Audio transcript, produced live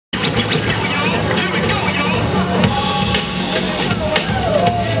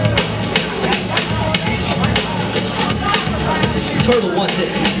Turtle wants it.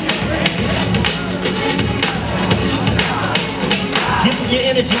 Give him your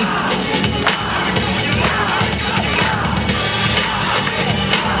energy.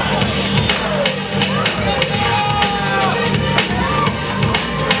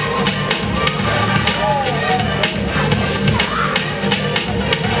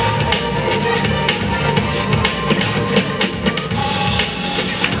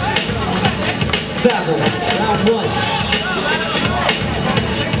 Fathom, round one.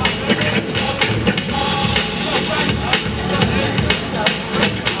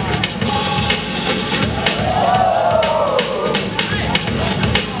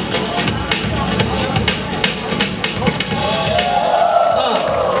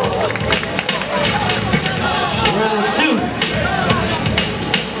 Round two.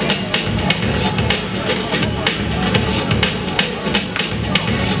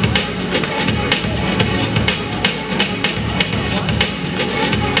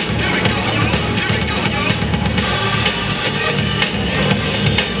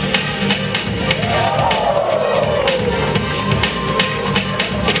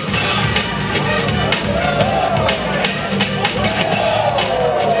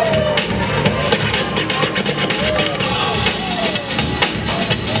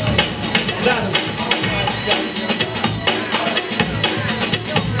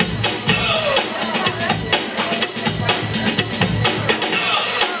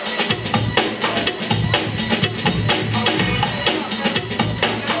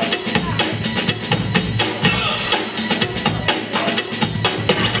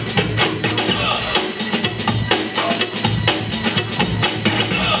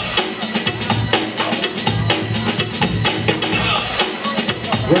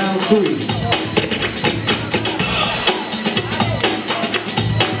 Round three.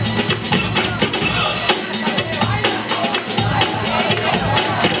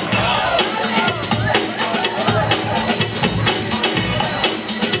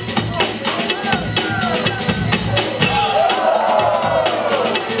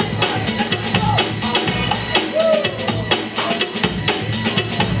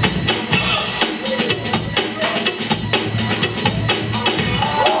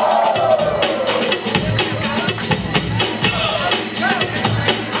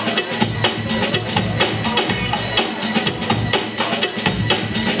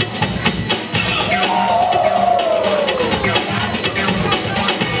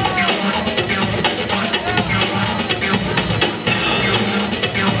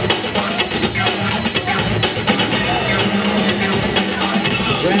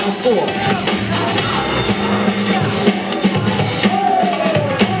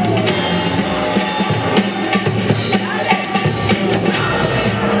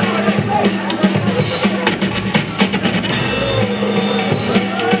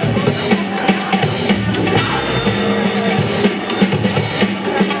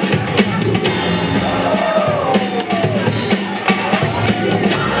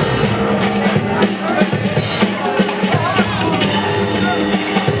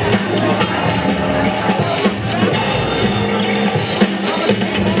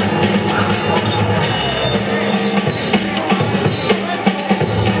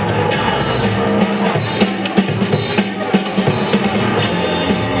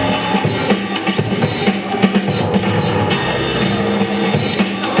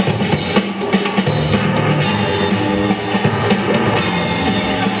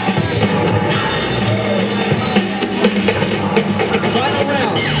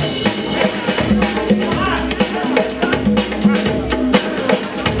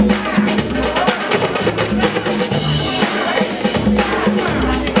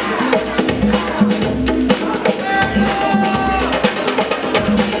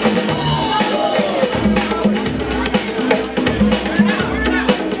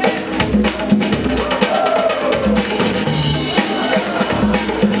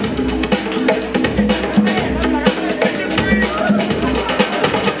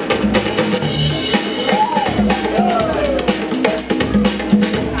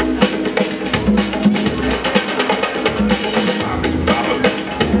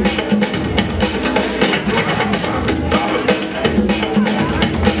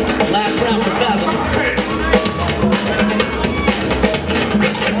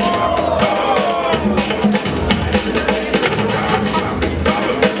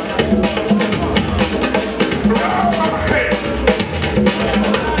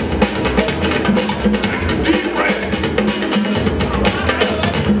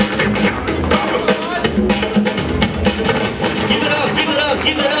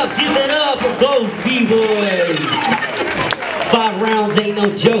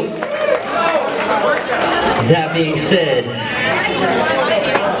 that being said,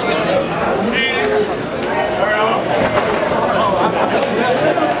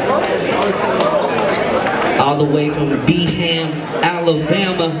 all the way from Beham,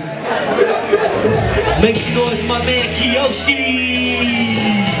 Alabama, make some noise, my man Kiyoshi.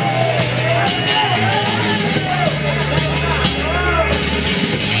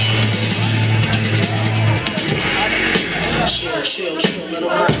 Chill, let 'em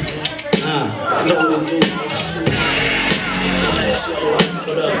rock, man. I know what to do.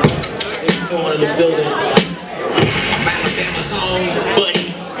 What up? In the corner of the building. Alabama's home, buddy.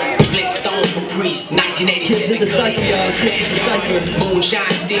 Flintstone Caprice, 1987.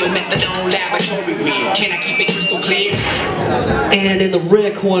 Moonshine, still methadone, laboratory real. Can I keep it crystal clear? And in the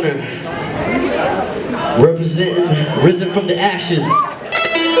red corner, representing Risen from the Ashes.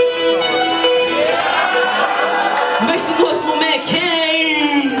 Make some noise for my man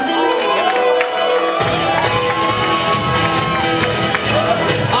Kane!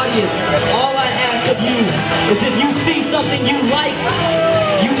 Audience, all I ask of you is if you see something you like,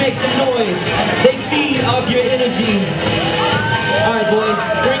 you make some noise. They feed off your energy. Alright boys,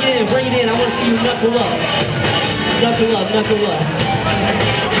 bring it in. I want to see you knuckle up. Knuckle up, knuckle up.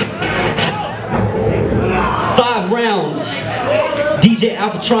 5 rounds. DJ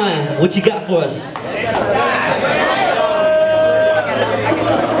Alpha Tryon, what you got for us?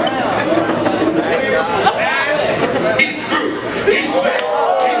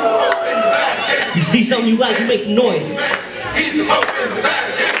 You see something you like, you make some noise.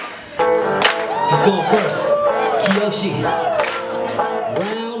 Who's going first? Kiyoshi.